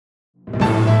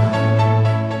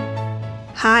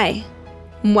Hi,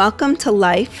 welcome to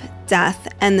Life, Death,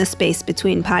 and the Space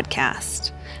Between podcast.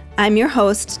 I'm your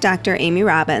host, Dr. Amy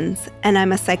Robbins, and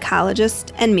I'm a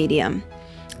psychologist and medium.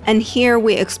 And here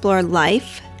we explore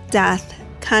life, death,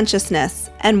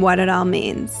 consciousness, and what it all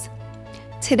means.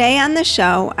 Today on the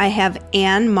show, I have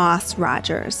Ann Moss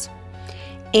Rogers.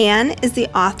 Ann is the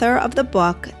author of the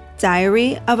book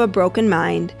Diary of a Broken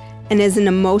Mind and is an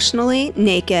emotionally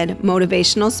naked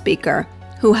motivational speaker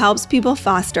who helps people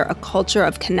foster a culture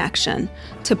of connection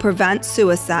to prevent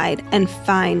suicide and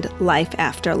find life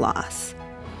after loss.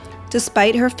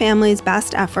 Despite her family's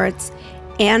best efforts,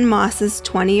 Ann Moss's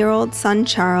 20-year-old son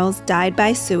Charles died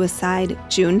by suicide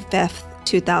June 5th,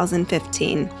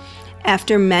 2015,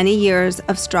 after many years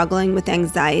of struggling with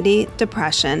anxiety,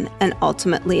 depression, and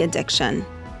ultimately addiction.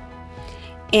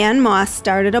 Ann Moss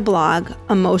started a blog,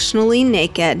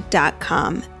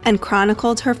 emotionallynaked.com, and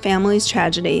chronicled her family's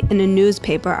tragedy in a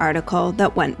newspaper article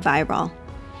that went viral.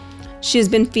 She has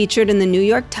been featured in the New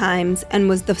York Times and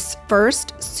was the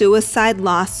first suicide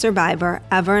loss survivor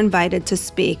ever invited to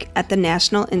speak at the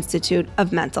National Institute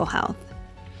of Mental Health.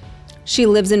 She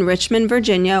lives in Richmond,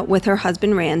 Virginia with her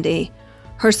husband Randy.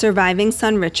 Her surviving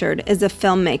son Richard is a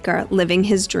filmmaker living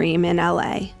his dream in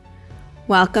LA.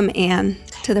 Welcome, Ann,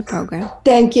 to the program.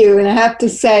 Thank you. And I have to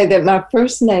say that my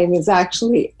first name is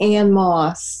actually Ann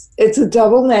Moss. It's a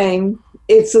double name.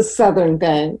 It's a Southern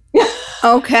thing.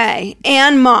 Okay.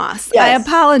 Ann Moss. Yes. I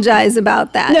apologize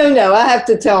about that. No, I have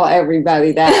to tell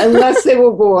everybody that, unless they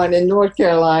were born in North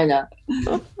Carolina.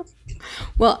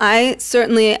 Well, I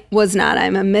certainly was not.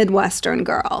 I'm a Midwestern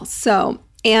girl. So,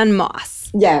 Ann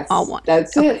Moss. Yes. All one.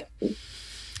 That's okay. it.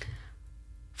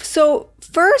 So,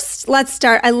 first, let's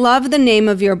start. I love the name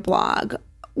of your blog.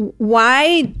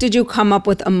 Why did you come up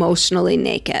with Emotionally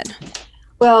Naked?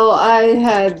 Well, I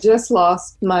had just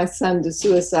lost my son to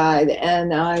suicide,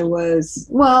 and it was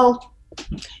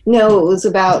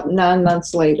about 9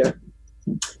 months later.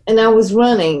 And I was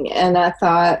running, and I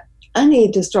thought, I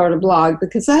need to start a blog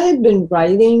because I had been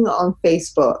writing on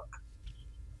Facebook.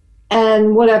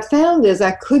 And what I found is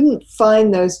I couldn't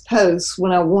find those posts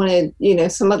when I wanted,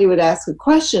 somebody would ask a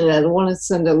question and I want to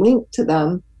send a link to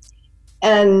them.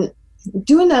 And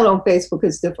doing that on Facebook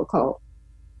is difficult.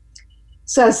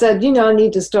 So I said, I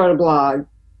need to start a blog,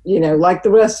 like the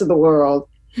rest of the world.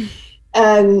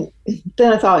 And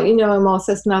then I thought, Moss,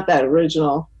 that's not that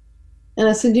original. And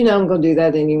I said, I'm going to do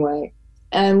that anyway.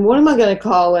 And what am I going to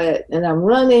call it? And I'm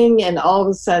running, and all of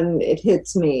a sudden it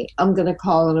hits me. I'm going to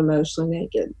call it Emotionally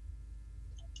Naked.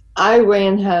 I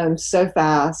ran home so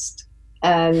fast,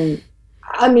 and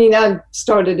I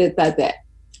started it that day.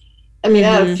 I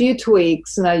had a few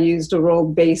tweaks, and I used a real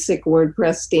basic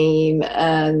WordPress theme,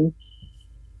 and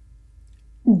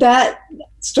that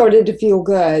started to feel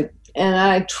good. And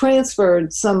I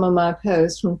transferred some of my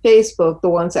posts from Facebook, the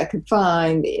ones I could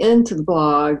find, into the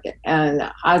blog,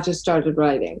 and I just started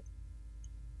writing.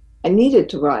 I needed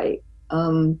to write.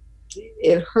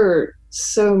 It hurt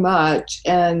so much,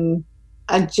 and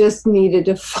I just needed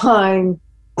to find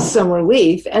some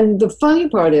relief. And the funny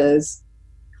part is,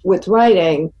 with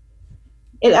writing,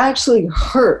 it actually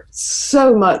hurts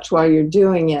so much while you're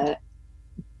doing it.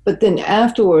 But then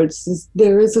afterwards,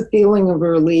 there is a feeling of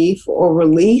relief or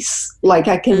release, like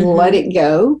I can let it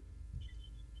go.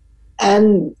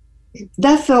 And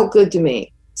that felt good to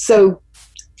me. So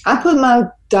I put my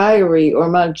diary or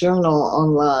my journal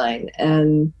online,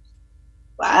 and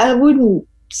I wouldn't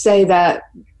say that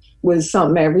was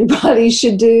something everybody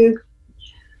should do,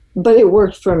 but it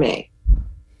worked for me.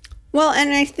 Well,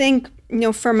 and I think,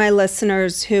 for my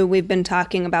listeners who we've been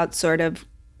talking about sort of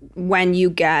when you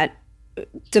get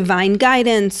divine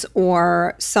guidance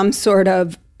or some sort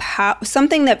of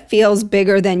something that feels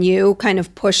bigger than you, kind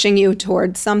of pushing you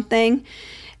towards something,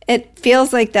 it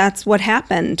feels like that's what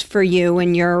happened for you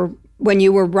when you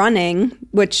were running,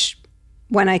 which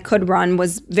when I could run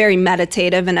was very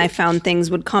meditative, and I found things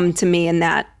would come to me in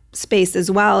that space as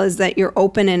well, is that you're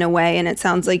open in a way, and it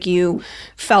sounds like you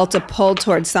felt a pull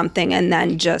towards something and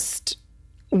then just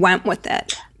went with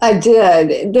it. I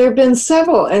did. There have been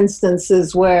several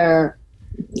instances where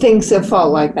things have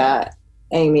felt like that,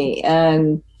 Amy,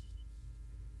 and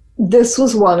this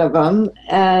was one of them.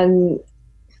 And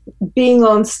being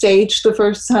on stage the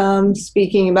first time,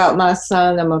 speaking about my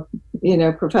son, I'm a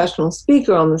professional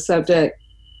speaker on the subject.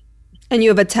 And you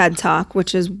have a TED Talk,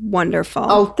 which is wonderful.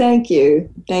 Oh, thank you.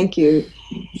 Thank you.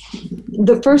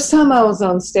 The first time I was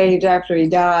on stage after he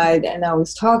died and I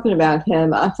was talking about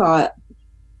him, I thought,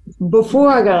 before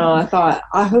I got on, I thought,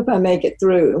 I hope I make it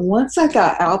through. And once I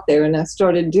got out there and I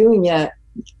started doing it,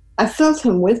 I felt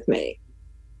him with me.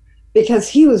 because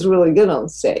he was really good on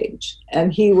stage,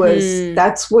 and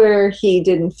that's where he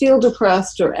didn't feel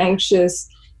depressed or anxious,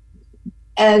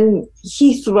 and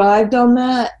he thrived on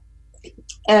that.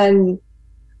 And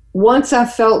once I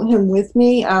felt him with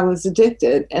me, I was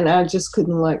addicted, and I just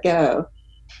couldn't let go.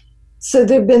 So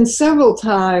there've been several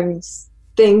times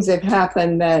things have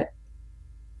happened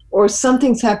or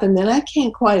something's happened that I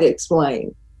can't quite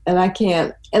explain, and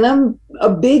I'm a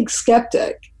big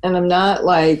skeptic, and I'm not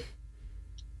like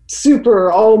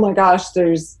super, oh my gosh,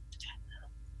 there's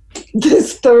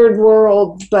this third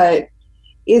world, but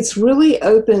it's really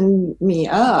opened me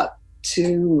up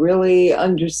to really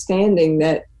understanding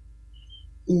that,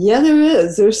 yeah,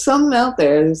 there's something out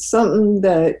there. There's something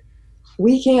that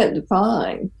we can't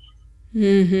define.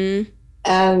 Mm-hmm.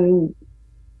 And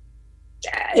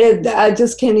I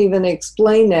just can't even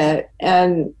explain it.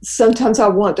 And sometimes I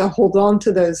want to hold on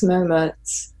to those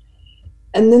moments,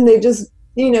 and then they just,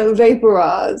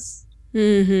 vaporize.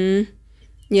 Mm-hmm.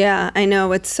 Yeah, I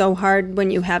know. It's so hard when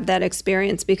you have that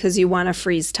experience because you want to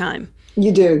freeze time.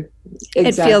 You do. Exactly.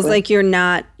 It feels like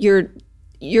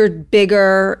you're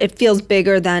bigger. It feels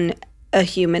bigger than a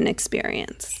human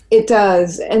experience. It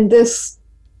does. And this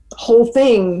whole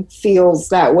thing feels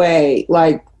that way.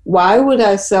 Like, why would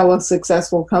I sell a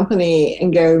successful company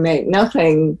and go make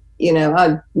nothing?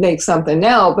 I'd make something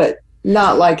now, but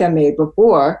not like I made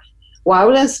before. Why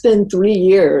would I spend 3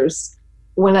 years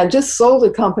when I just sold a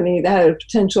company that had a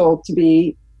potential to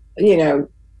be,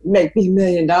 make me $1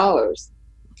 million?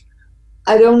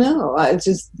 I don't know.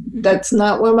 That's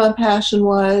not where my passion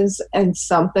was. And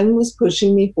something was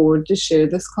pushing me forward to share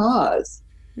this cause.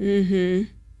 Mm-hmm.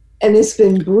 And it's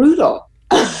been brutal.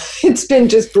 It's been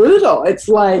just brutal. It's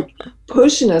like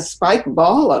pushing a spiked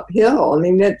ball uphill. I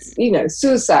mean, it's,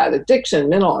 suicide, addiction,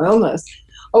 mental illness.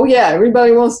 Oh yeah,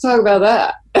 everybody wants to talk about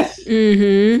that.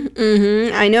 Mm-hmm.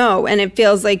 Mm-hmm. I know. And it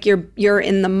feels like you're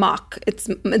in the muck. It's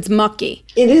mucky.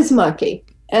 It is mucky.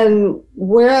 And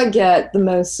where I get the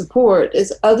most support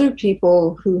is other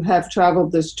people who have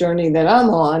traveled this journey that I'm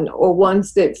on, or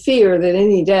ones that fear that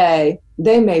any day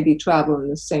they may be traveling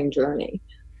the same journey.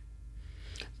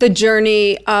 The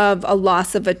journey of a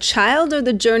loss of a child, or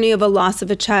the journey of a loss of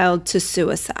a child to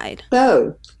suicide?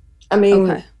 Both. I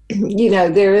mean, okay.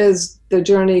 There is the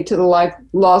journey to the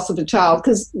loss of a child,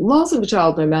 because loss of a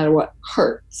child, no matter what,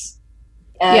 hurts.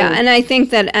 And I think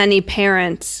that any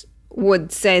parent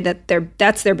would say that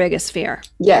that's their biggest fear.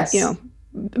 Yes.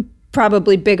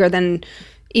 Probably bigger than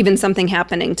even something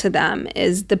happening to them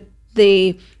is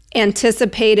the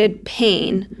anticipated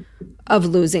pain of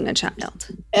losing a child.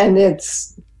 And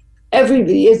it's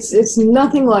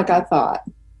nothing like I thought,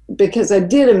 because I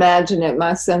did imagine it.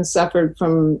 My son suffered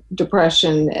from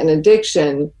depression and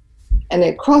addiction, and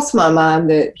it crossed my mind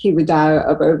that he would die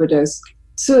of overdose.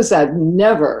 Suicide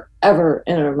never, ever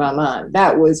entered my mind.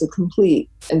 That was a complete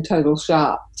and total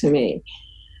shock to me.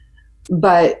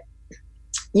 But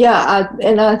yeah,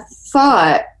 I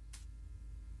thought,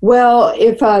 well,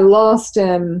 if I lost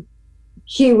him,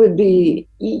 he would be,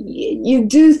 you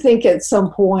do think at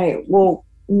some point, well,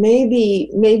 maybe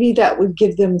that would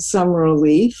give them some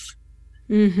relief.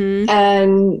 Mm-hmm.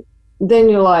 And then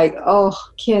you're like, oh,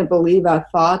 can't believe I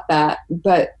thought that.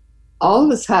 But all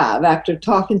of us have, after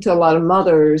talking to a lot of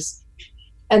mothers,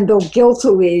 and they'll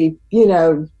guiltily,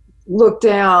 look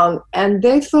down, and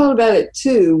they've thought about it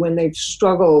too when they've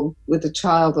struggled with a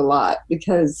child a lot,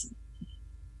 because,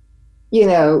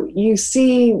 you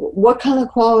see what kind of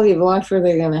quality of life are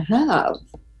they going to have?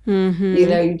 Mm-hmm.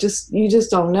 You just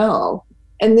don't know.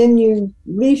 And then you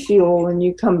refuel and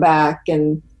you come back,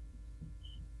 and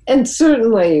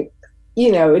certainly,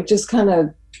 it just kind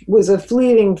of was a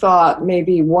fleeting thought,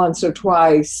 maybe once or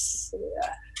twice,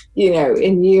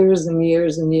 in years and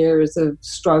years and years of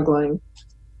struggling.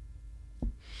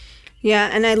 Yeah,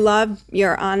 and I love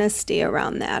your honesty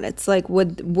around that. It's like,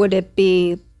 would it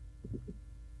be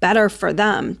better for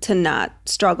them to not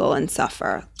struggle and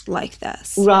suffer like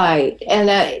this? Right. And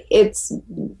I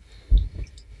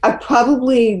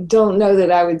probably don't know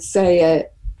that I would say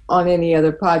it on any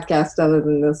other podcast other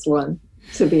than this one,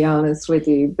 to be honest with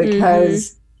you,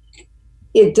 because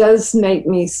it does make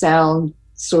me sound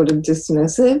sort of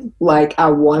dismissive, like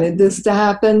I wanted this to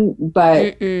happen.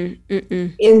 But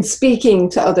in speaking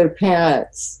to other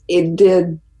parents, it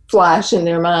did flash in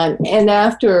their mind. And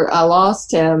after I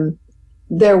lost him,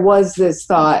 there was this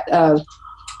thought of,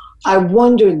 I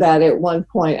wondered that at one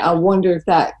point. I wonder if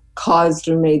that caused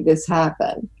or made this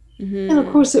happen. And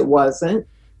of course it wasn't,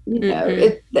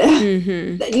 because there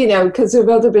have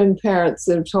other been parents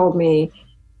that have told me,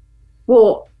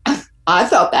 well, I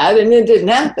felt that and it didn't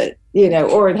happen,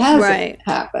 or it hasn't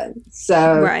happened.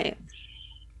 So,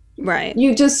 Right.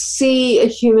 You just see a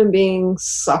human being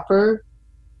suffer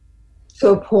to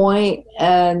a point,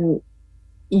 and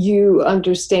you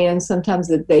understand sometimes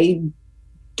that they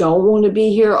don't want to be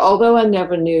here. Although I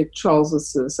never knew Charles was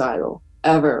suicidal,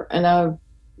 ever. And I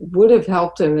would have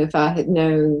helped him if I had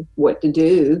known what to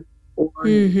do, or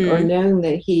known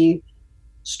that he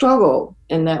struggled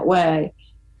in that way.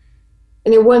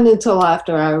 And it wasn't until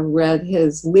after I read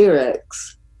his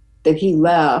lyrics that he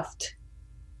left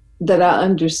that I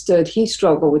understood he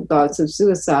struggled with thoughts of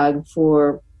suicide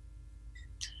for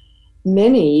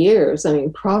many years. I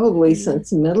mean, probably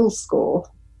since middle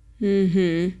school.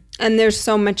 And there's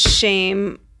so much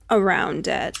shame around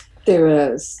it.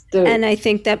 There is. And I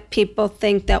think that people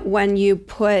think that when you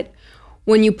put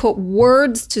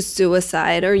words to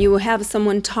suicide, or you have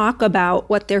someone talk about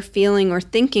what they're feeling or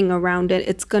thinking around it,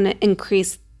 it's going to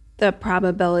increase the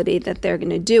probability that they're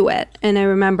going to do it. And I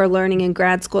remember learning in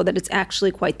grad school that it's actually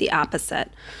quite the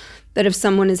opposite. That if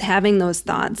someone is having those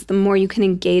thoughts, the more you can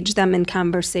engage them in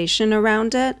conversation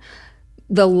around it,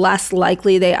 the less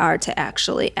likely they are to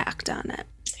actually act on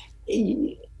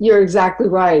it. You're exactly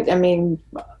right. I mean,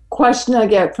 question I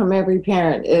get from every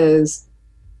parent is,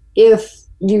 if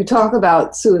you talk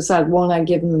about suicide, won't I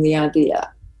give them the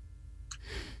idea?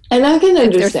 And I can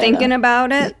understand. If they're thinking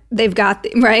about it, they've got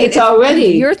right. It's already.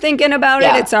 If you're thinking about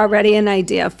it, it's already an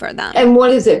idea for them. And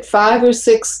what is it? 5 or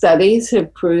 6 studies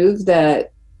have proved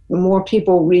that more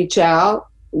people reach out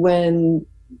when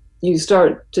you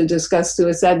start to discuss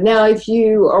suicide. Now, if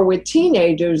you are with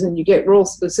teenagers and you get real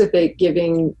specific,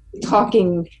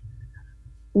 talking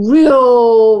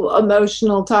real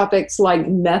emotional topics like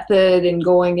method and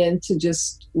going into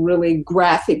just really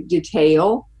graphic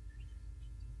detail,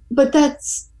 but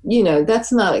that's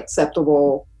not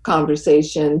acceptable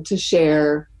conversation to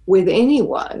share with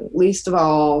anyone, least of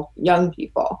all young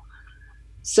people.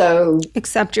 So,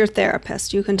 except your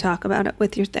therapist. You can talk about it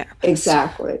with your therapist.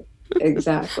 Exactly.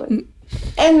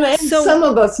 And so, some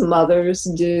of us mothers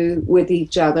do with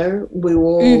each other. We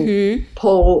will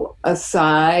pull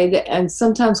aside, and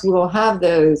sometimes we will have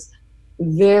those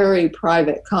very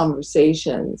private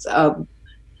conversations of,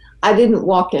 I didn't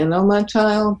walk in on my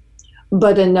child,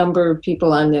 but a number of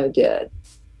people I know did.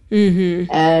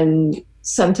 And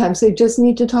sometimes they just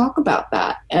need to talk about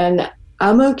that. And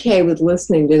I'm okay with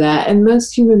listening to that. And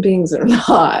most human beings are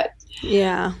not.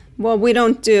 Yeah. Well, we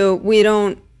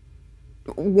don't,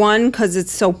 one, because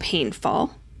it's so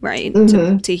painful, right,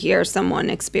 to hear someone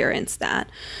experience that.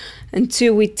 And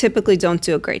 2, we typically don't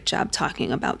do a great job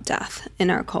talking about death in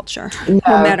our culture, no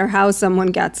matter how someone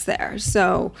gets there.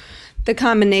 So the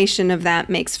combination of that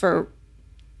makes for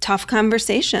tough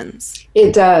conversations.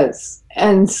 It does.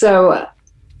 And so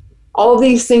all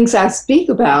these things I speak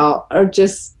about are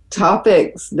just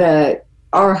topics that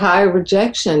are high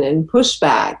rejection and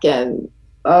pushback, and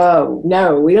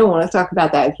no, we don't want to talk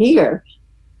about that here,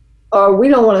 or we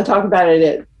don't want to talk about it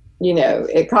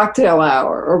at cocktail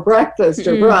hour or breakfast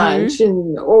or brunch,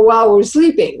 or while we're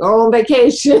sleeping or on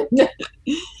vacation.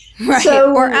 Right,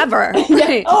 so, or ever.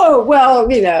 Right. Oh, well,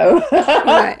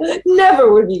 right.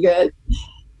 Never would be good.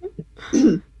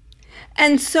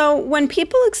 And so when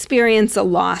people experience a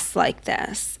loss like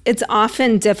this, it's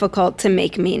often difficult to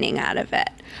make meaning out of it.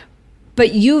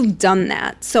 But you've done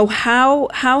that. So how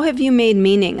have you made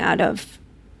meaning out of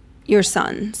your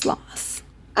son's loss?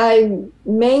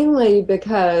 Mainly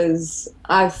because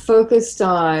I focused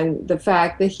on the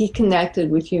fact that he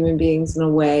connected with human beings in a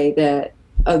way that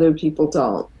other people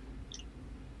don't.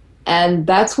 And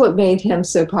that's what made him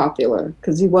so popular,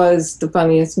 because he was the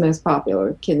funniest, most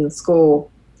popular kid in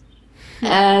school.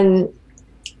 And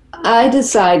I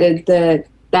decided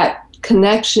that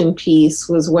connection piece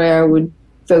was where I would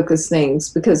focus things,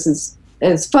 because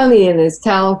as funny and as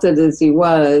talented as he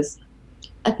was,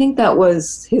 I think that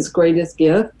was his greatest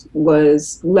gift,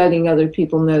 was letting other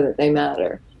people know that they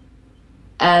matter.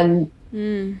 And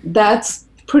that's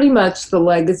pretty much the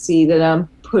legacy that I'm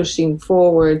pushing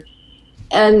forward.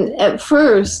 And at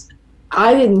first,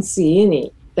 I didn't see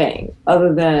anything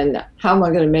other than, how am I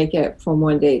going to make it from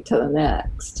one day to the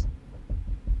next?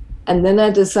 And then I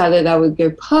decided I would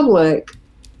go public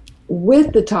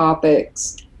with the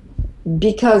topics,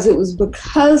 because it was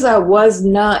because I was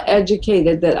not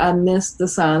educated that I missed the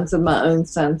signs of my own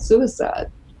son's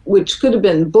suicide, which could have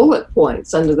been bullet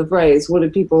points under the phrase, what do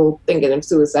people thinking of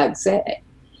suicide say?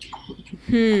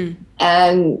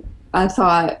 And I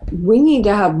thought, we need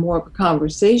to have more of a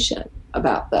conversation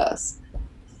about this.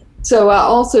 So I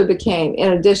also became,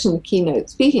 in addition to keynote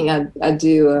speaking, I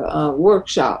do a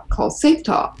workshop called Safe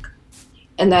Talk.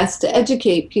 And that's to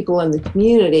educate people in the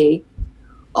community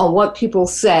on what people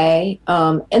say,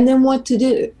 and then what to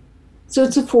do. So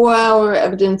it's a 4-hour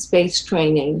evidence-based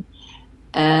training.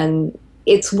 And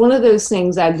it's one of those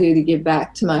things I do to give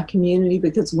back to my community,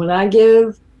 because when I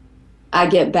give, I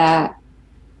get back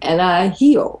and I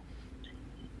heal.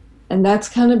 And that's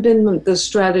kind of been the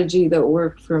strategy that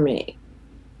worked for me.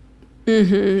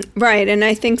 Mm-hmm. Right. And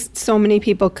I think so many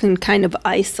people can kind of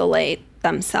isolate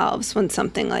themselves when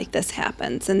something like this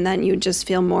happens, and then you just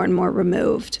feel more and more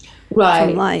removed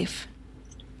from life.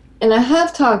 And I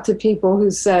have talked to people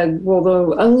who said, well,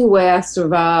 the only way I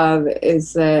survive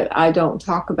is that I don't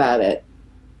talk about it.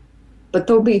 But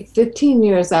they'll be 15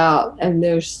 years out and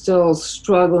they're still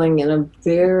struggling in a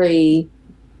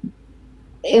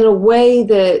way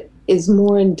that is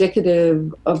more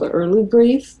indicative of early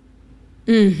grief.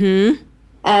 Mm-hmm.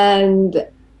 And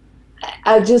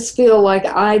I just feel like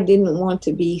I didn't want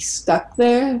to be stuck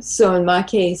there. So in my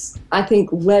case, I think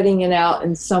letting it out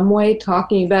in some way,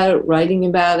 talking about it, writing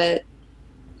about it,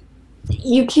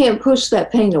 you can't push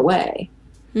that pain away.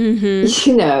 Mm-hmm.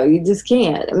 You know, you just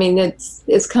can't. I mean,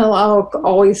 it's kind of, I'll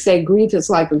always say grief is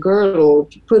like a girdle.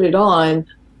 If you put it on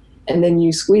and then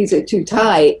you squeeze it too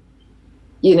tight,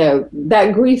 you know,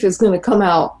 that grief is going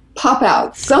to pop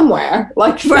out somewhere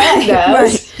like fat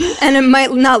does. Right. And it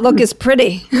might not look as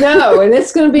pretty. No, and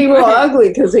it's going to be real ugly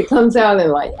because it comes out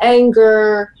in like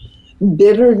anger,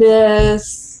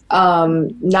 bitterness,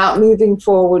 not moving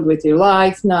forward with your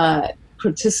life, not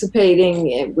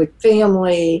participating with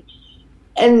family.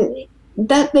 And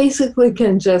that basically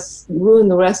can just ruin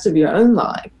the rest of your own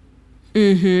life.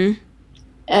 Mm-hmm.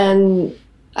 And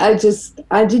I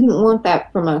didn't want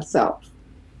that for myself.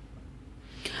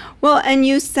 Well, and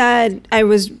you said, I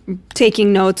was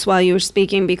taking notes while you were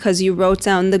speaking because you wrote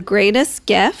down the greatest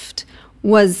gift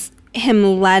was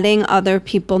him letting other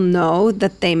people know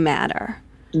that they matter.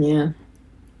 Yeah.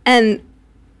 And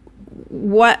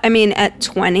at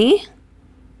 20,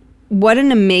 what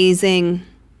an amazing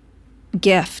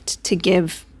gift to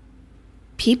give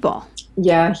people.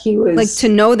 Yeah, he was. Like to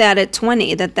know that at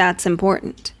 20, that's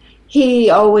important.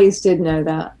 He always did know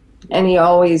that. And he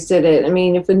always did it. I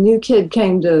mean, if a new kid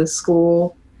came to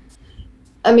school,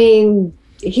 I mean,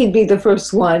 he'd be the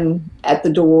first one at the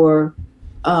door,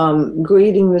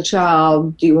 greeting the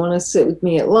child. Do you want to sit with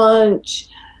me at lunch?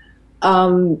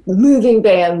 Moving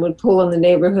van would pull in the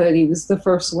neighborhood. He was the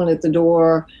first one at the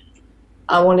door.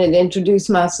 I wanted to introduce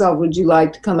myself. Would you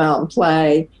like to come out and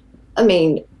play? I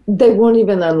mean, they weren't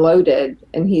even unloaded,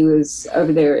 and he was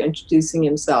over there introducing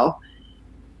himself.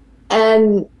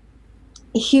 And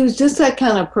he was just that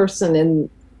kind of person. And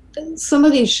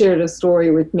somebody shared a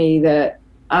story with me that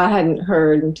I hadn't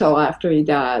heard until after he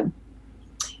died.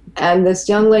 And this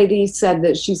young lady said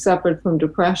that she suffered from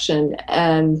depression.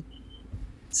 And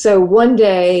so one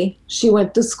day she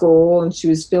went to school and she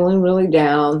was feeling really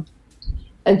down.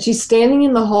 And she's standing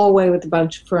in the hallway with a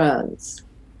bunch of friends.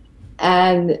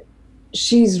 And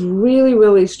she's really,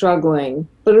 really struggling,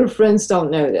 but her friends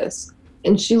don't notice.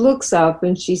 And she looks up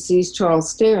and she sees Charles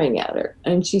staring at her.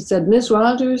 And she said, Miss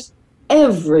Rogers,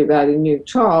 everybody knew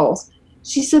Charles.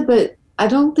 She said, but I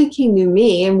don't think he knew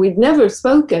me. And we'd never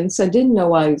spoken, so I didn't know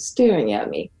why he was staring at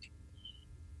me.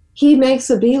 He makes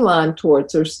a beeline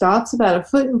towards her, stops about a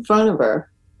foot in front of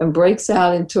her, and breaks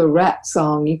out into a rap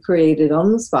song he created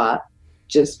on the spot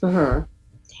just for her.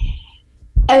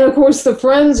 And of course, the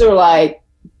friends are like,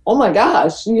 oh my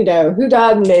gosh, you know, who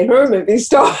died and made her a movie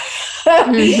star?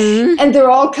 Mm-hmm. And they're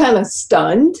all kind of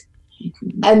stunned.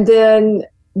 And then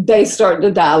they start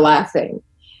to die laughing.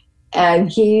 And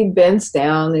he bends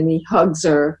down and he hugs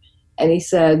her. And he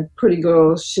said, pretty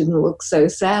girls shouldn't look so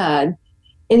sad.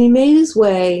 And he made his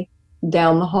way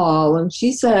down the hall. And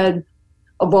she said,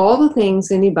 of all the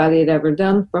things anybody had ever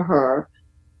done for her,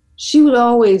 she would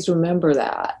always remember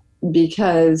that.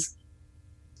 Because,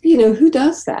 you know, who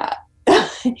does that?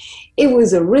 It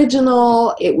was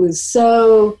original. It was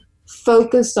so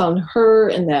focused on her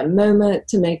in that moment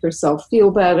to make herself feel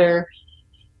better.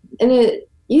 And it,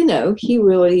 you know, he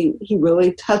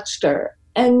really touched her.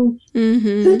 And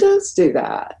who does do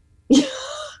that?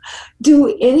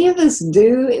 Do any of us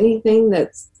do anything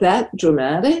that's that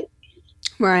dramatic?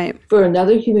 Right. For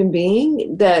another human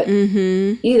being that,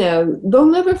 you know, they'll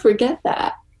never forget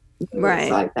that. Right.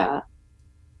 It's like that.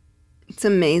 It's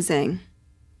amazing.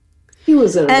 He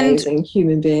was an amazing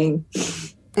human being.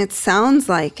 It sounds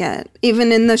like it.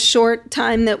 Even in the short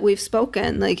time that we've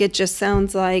spoken, like it just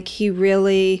sounds like he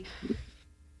really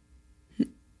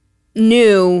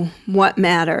knew what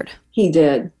mattered. He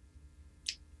did.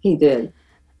 He did.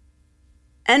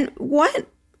 And what,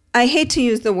 I hate to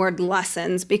use the word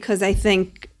lessons because I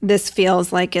think this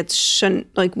feels like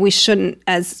we shouldn't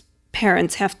as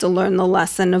parents have to learn the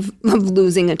lesson of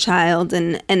losing a child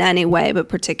in any way, but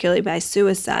particularly by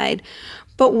suicide.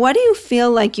 But what do you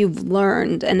feel like you've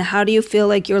learned, and how do you feel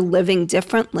like you're living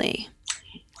differently?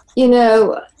 You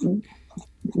know,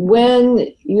 when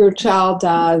your child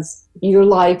dies, your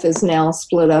life is now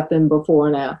split up in before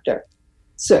and after.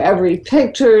 So every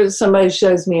picture somebody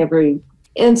shows me, every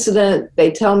incident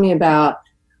they tell me about,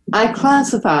 I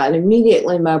classify it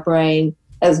immediately in my brain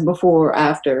as before or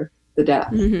after the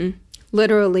death. Mm-hmm.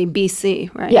 Literally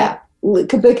BC, right? Yeah,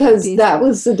 because BC. That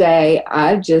was the day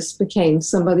I just became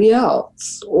somebody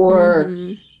else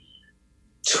or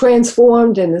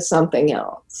transformed into something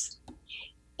else.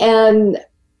 And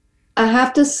I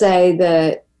have to say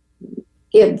that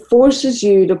it forces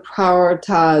you to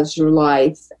prioritize your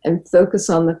life and focus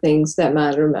on the things that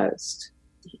matter most.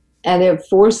 And it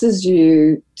forces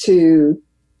you to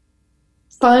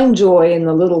find joy in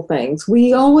the little things.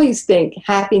 We always think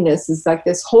happiness is like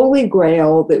this holy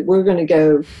grail that we're going to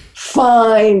go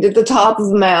find at the top of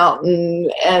the mountain.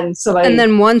 And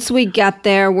then once we get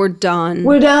there, we're done.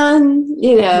 We're done,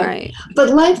 you know. Right.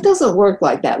 But life doesn't work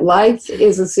like that. Life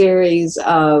is a series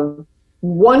of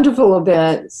wonderful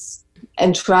events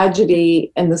and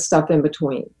tragedy and the stuff in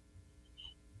between.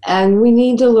 And we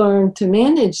need to learn to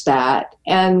manage that.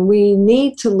 And we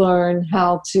need to learn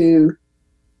how to,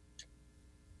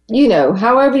 you know,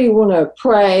 however you want to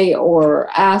pray or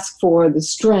ask for the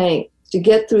strength to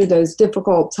get through those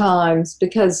difficult times,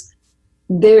 because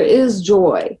there is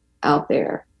joy out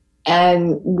there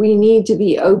and we need to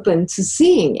be open to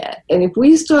seeing it. And if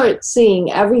we start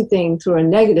seeing everything through a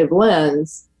negative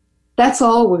lens, that's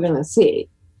all we're going to see.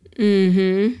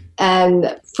 Mm-hmm.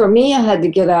 And for me, I had to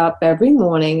get up every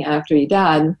morning after he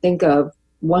died and think of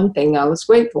one thing I was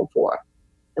grateful for.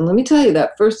 And let me tell you,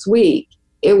 that first week,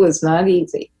 it was not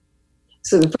easy.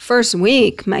 So the first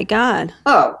week, my God.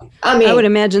 Oh, I mean, I would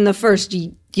imagine the first,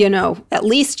 you know, at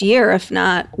least year, if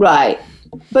not. Right.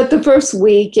 But the first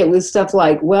week, it was stuff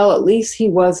like, well, at least he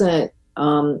wasn't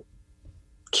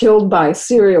killed by a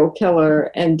serial killer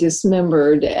and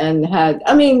dismembered and had,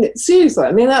 I mean, seriously,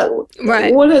 I mean,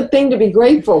 right. What a thing to be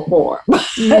grateful for.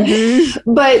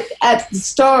 Mm-hmm. But at the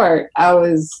start,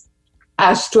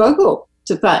 I struggled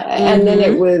to find, and then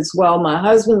it was, well, my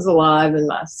husband's alive and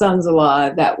my son's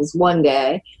alive. That was one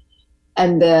day.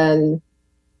 And then,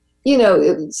 you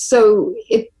know,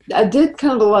 I did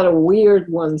kind of a lot of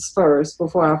weird ones first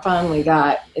before I finally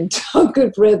got into a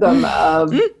good rhythm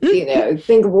of, you know,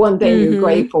 think of one thing you're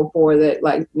grateful for that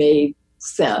like made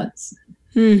sense.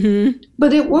 Mm-hmm.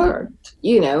 But it worked,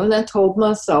 you know, and I told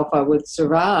myself I would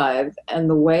survive. And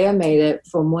the way I made it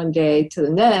from one day to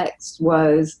the next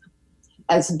was,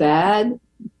 as bad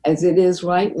as it is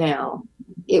right now,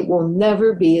 it will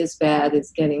never be as bad as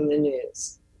getting the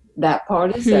news. That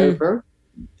part is over.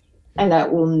 And I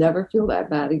will never feel that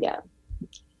bad again.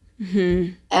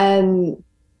 Mm-hmm. And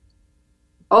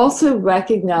also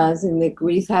recognizing that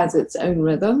grief has its own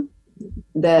rhythm,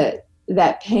 that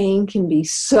pain can be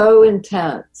so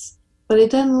intense, but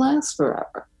it doesn't last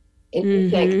forever. And you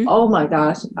think, oh my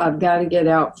gosh, I've got to get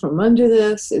out from under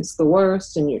this. It's the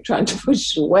worst. And you're trying to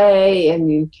push it away.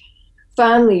 And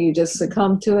you just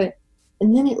succumb to it.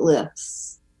 And then it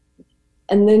lifts.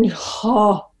 And then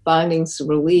you're finding some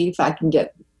relief. I can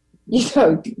get, you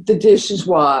know, the dishes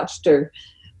washed or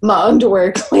my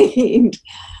underwear cleaned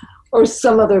or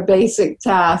some other basic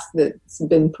task that's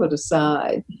been put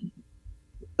aside.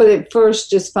 But at first,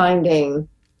 just finding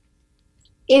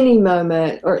any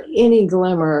moment or any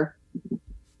glimmer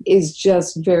is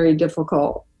just very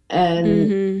difficult.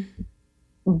 And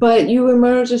but you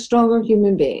emerge a stronger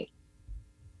human being.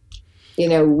 You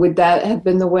know, would that have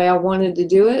been the way I wanted to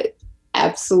do it?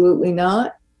 Absolutely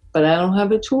not. But I don't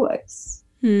have a choice.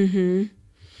 Mm-hmm.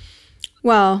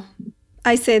 Well,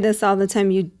 I say this all the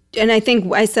time. And I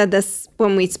think I said this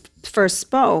when we first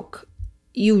spoke.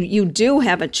 You do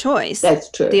have a choice. That's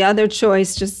true. The other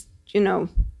choice just, you know,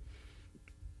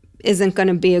 isn't going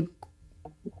to be a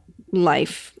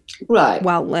life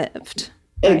well lived.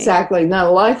 Right? Exactly. Not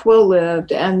a life well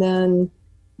lived. And then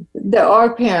there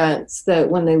are parents that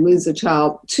when they lose a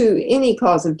child to any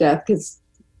cause of death, because,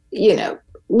 you know,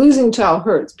 losing a child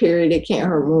hurts, period. It can't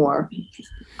hurt more.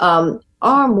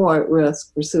 Are more at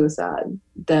risk for suicide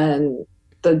than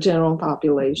the general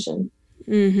population.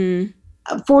 Mm-hmm.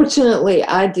 Fortunately,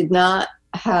 I did not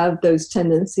have those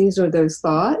tendencies or those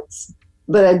thoughts,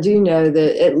 but I do know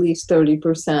that at least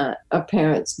 30% of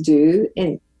parents do.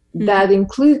 And that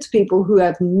includes people who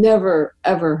have never,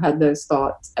 ever had those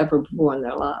thoughts ever before in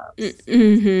their lives.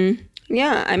 Mm-hmm.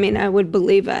 Yeah, I mean, I would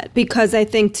believe it because I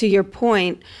think to your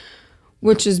point,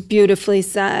 which is beautifully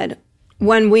said,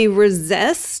 when we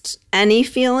resist any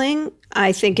feeling,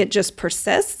 I think it just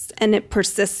persists, and it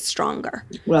persists stronger.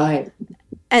 Right.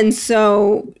 And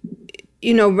so,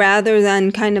 rather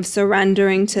than kind of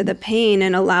surrendering to the pain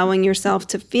and allowing yourself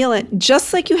to feel it,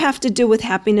 just like you have to do with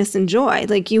happiness and joy,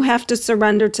 like you have to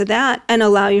surrender to that and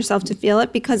allow yourself to feel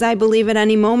it, because I believe at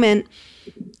any moment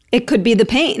it could be the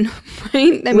pain,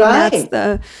 right? I mean, that's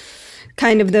the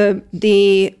kind of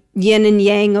the yin and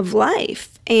yang of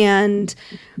life. And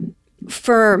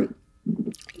for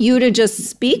you to just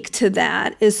speak to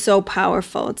that is so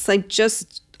powerful. It's like,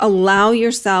 just allow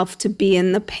yourself to be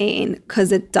in the pain,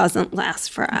 because it doesn't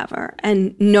last forever,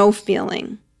 and no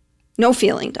feeling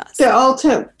does. They're all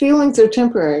feelings are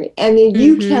temporary, and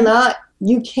you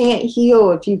can't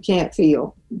heal if you can't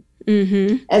feel.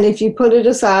 Mm-hmm. And if you put it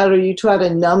aside, or you try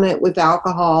to numb it with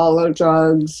alcohol or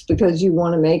drugs because you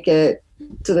want to make it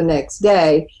to the next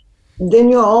day, then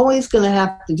you're always going to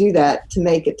have to do that to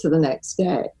make it to the next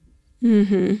day.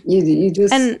 Mm-hmm. You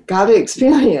just got to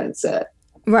experience it.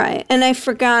 Right. And I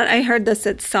heard this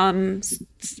at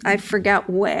I forget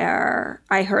where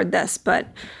I heard this, but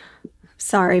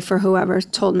sorry for whoever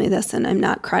told me this, and I'm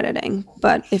not crediting.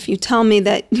 But if you tell me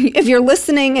that, if you're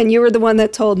listening and you were the one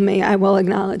that told me, I will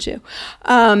acknowledge you.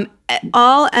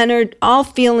 All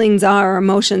feelings are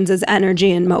emotions is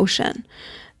energy in motion.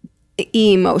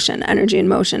 Emotion, energy in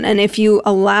motion. And if you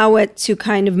allow it to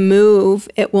kind of move,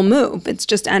 it will move. It's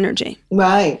just energy.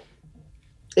 Right.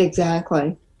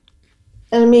 Exactly.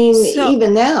 And I mean,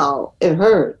 even now it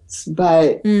hurts,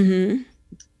 but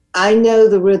I know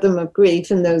the rhythm of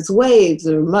grief, and those waves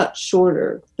are much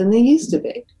shorter than they used to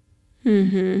be.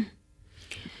 Mm-hmm.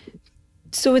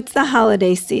 So it's the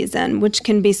holiday season, which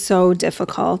can be so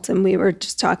difficult. And we were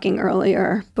just talking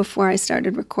earlier before I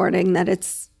started recording that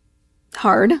it's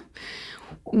hard.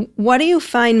 What do you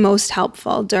find most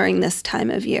helpful during this time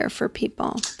of year for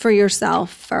people, for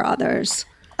yourself, for others?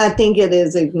 I think it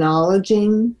is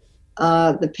acknowledging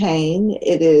the pain.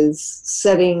 It is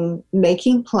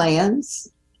making plans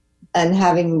and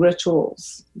having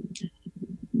rituals.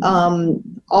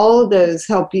 All of those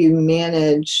help you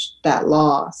manage that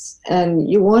loss. And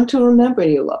you want to remember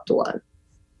your loved one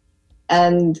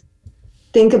and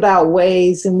think about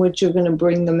ways in which you're going to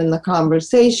bring them in the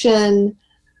conversation.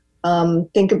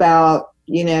 Think about,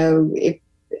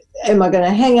 am I going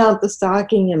to hang out the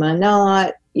stocking? Am I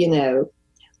not?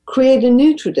 Create a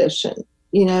new tradition,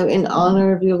 in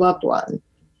honor of your loved one.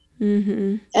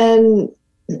 Mm-hmm. And,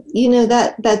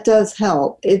 that does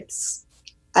help.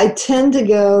 I tend to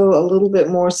go a little bit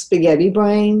more spaghetti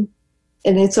brain,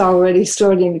 and it's already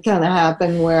starting to kind of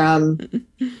happen where I'm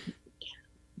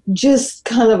just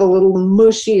kind of a little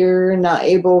mushier, not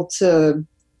able to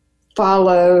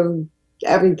follow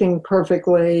everything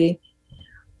perfectly.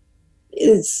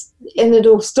 And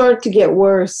it'll start to get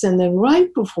worse, and then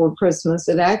right before Christmas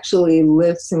it actually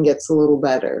lifts and gets a little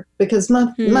better, because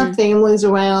my family's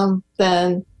around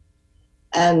then,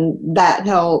 and that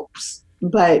helps.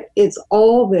 But it's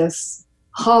all this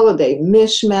holiday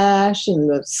mishmash and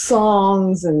the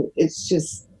songs, and it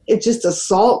just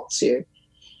assaults you,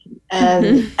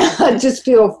 and I just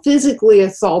feel physically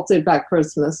assaulted by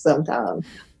Christmas sometimes,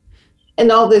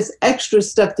 and all this extra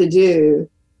stuff to do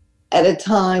at a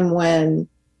time when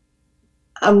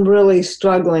I'm really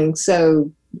struggling.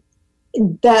 So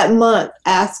that month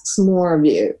asks more of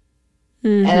you.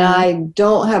 Mm-hmm. And I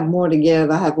don't have more to give.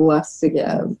 I have less to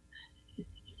give.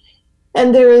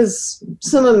 And there is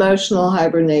some emotional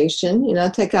hibernation. I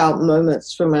take out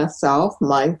moments for myself,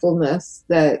 mindfulness,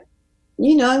 that,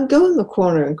 I go in the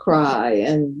corner and cry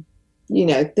and,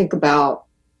 think about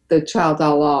the child I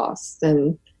lost.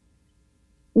 And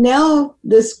now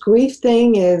this grief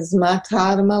thing is my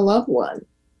tie to my loved one,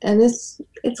 and it's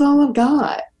all I've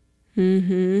got.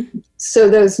 Mm-hmm. So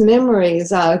those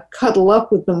memories, I cuddle up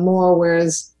with them more,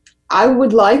 whereas I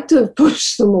would like to have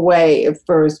pushed them away at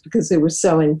first because they were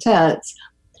so intense.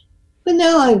 But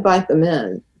now I invite them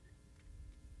in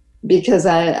because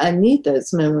I need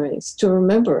those memories to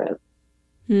remember it.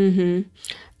 Mm-hmm.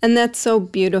 And that's so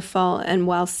beautiful and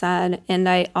well said. And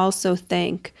I also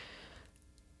think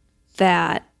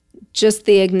that just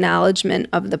the acknowledgement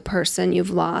of the person you've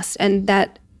lost, and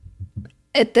that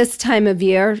at this time of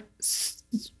year,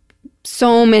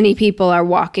 so many people are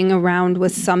walking around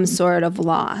with some sort of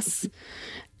loss.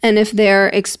 And if they're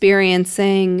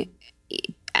experiencing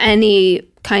any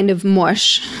kind of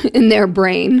mush in their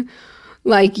brain,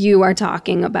 like you are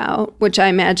talking about, which I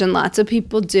imagine lots of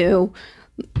people do,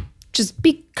 just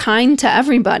be kind to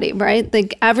everybody, right?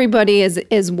 Like everybody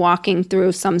is walking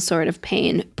through some sort of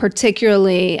pain.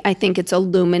 Particularly, I think it's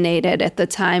illuminated at the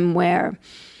time where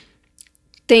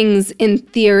things in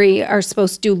theory are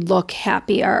supposed to look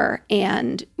happier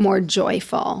and more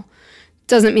joyful.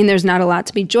 Doesn't mean there's not a lot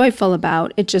to be joyful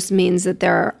about. It just means that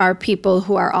there are people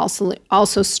who are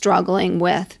also struggling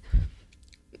with,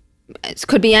 it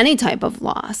could be any type of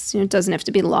loss. It doesn't have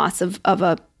to be loss of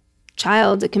a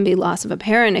child. It can be loss of a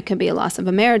parent. It could be a loss of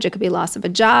a marriage. It could be loss of a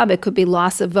job. It could be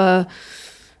loss of a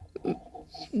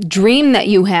dream that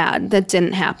you had that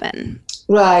didn't happen.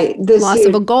 Right. Loss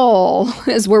of a goal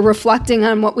as we're reflecting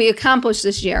on what we accomplished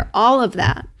this year. All of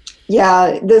that.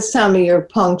 Yeah, this time of year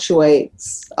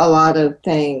punctuates a lot of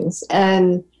things.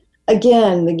 And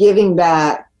again, the giving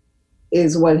back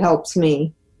is what helps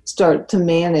me start to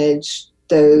manage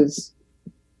those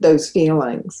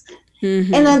feelings.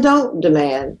 Mm-hmm. And I don't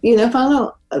demand, if I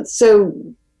don't. So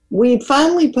we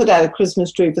finally put out a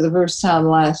Christmas tree for the first time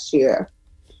last year.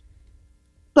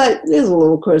 But there's a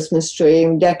little Christmas tree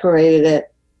and decorated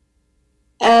it.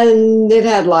 And it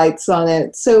had lights on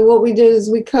it. So what we did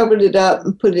is we covered it up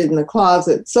and put it in the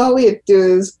closet. So all we have to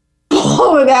do is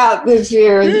pull it out this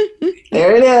year. And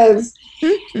there it is.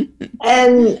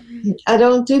 And I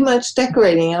don't do much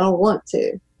decorating. I don't want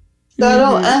to. So I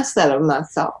don't ask that of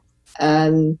myself.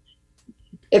 And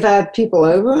if I have people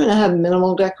over and I have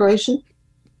minimal decoration,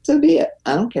 so be it.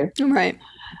 I don't care. Right.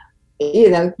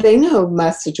 They know my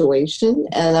situation,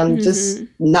 and I'm just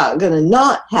not going to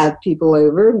not have people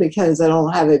over because I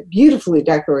don't have it beautifully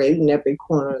decorated in every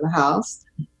corner of the house.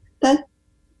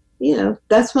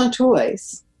 That's my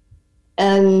choice.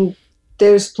 And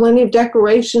there's plenty of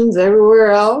decorations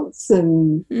everywhere else.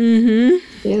 And, I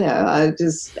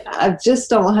just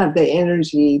don't have the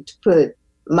energy to put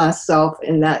myself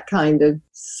in that kind of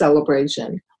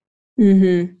celebration.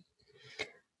 Mm-hmm.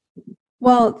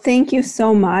 Well, thank you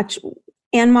so much.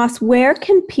 Ann Moss, where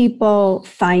can people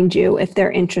find you if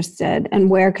they're interested? And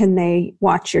where can they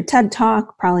watch your TED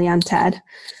Talk? Probably on TED.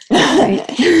 Right?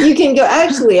 You can go,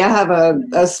 actually, I have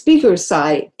a speaker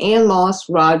site,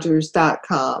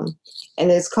 AnnMossRogers.com, and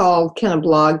it's called Can a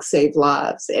Blog Save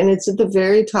Lives? And it's at the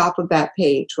very top of that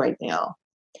page right now.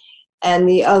 And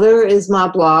the other is my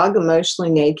blog, Emotionally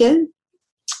Naked.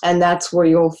 And that's where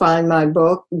you'll find my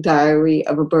book, Diary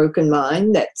of a Broken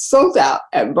Mind, that sold out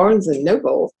at Barnes &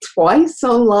 Noble twice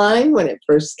online when it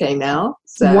first came out.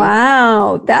 So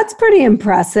wow, that's pretty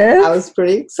impressive. I was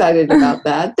pretty excited about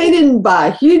that. They didn't buy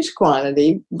a huge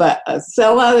quantity, but a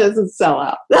sellout is a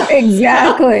sellout.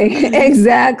 Exactly.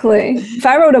 If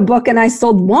I wrote a book and I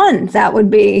sold one, that would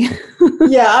be...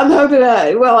 Yeah, I'm hoping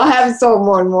I haven't sold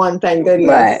more than one, thank goodness.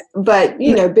 Right. But,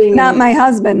 being... Not my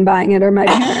husband buying it or my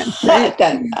parents. Right?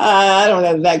 I don't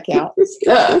know if that counts.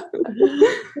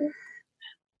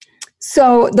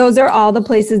 So those are all the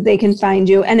places they can find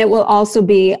you, and it will also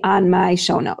be on my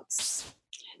show notes.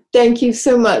 Thank you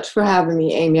so much for having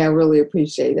me, Amy. I really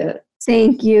appreciate it.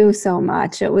 Thank you so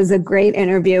much. It was a great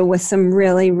interview with some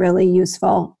really, really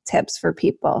useful tips for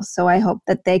people. So I hope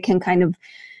that they can kind of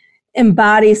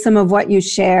embody some of what you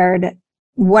shared,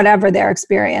 whatever their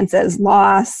experience is,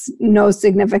 loss, no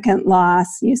significant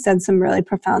loss. You said some really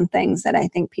profound things that I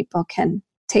think people can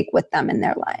take with them in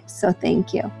their lives. So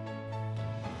thank you.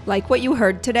 Like what you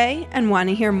heard today and want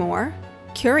to hear more?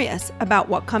 Curious about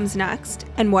what comes next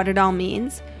and what it all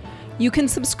means? You can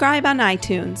subscribe on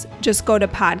iTunes. Just go to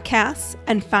podcasts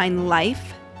and find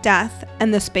Life, Death,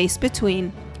 and the Space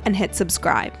Between and hit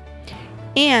subscribe.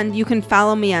 And you can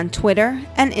follow me on Twitter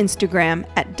and Instagram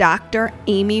at Dr.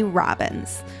 Amy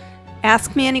Robbins.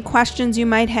 Ask me any questions you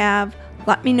might have,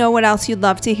 let me know what else you'd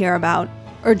love to hear about,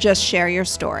 or just share your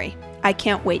story. I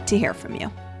can't wait to hear from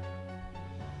you.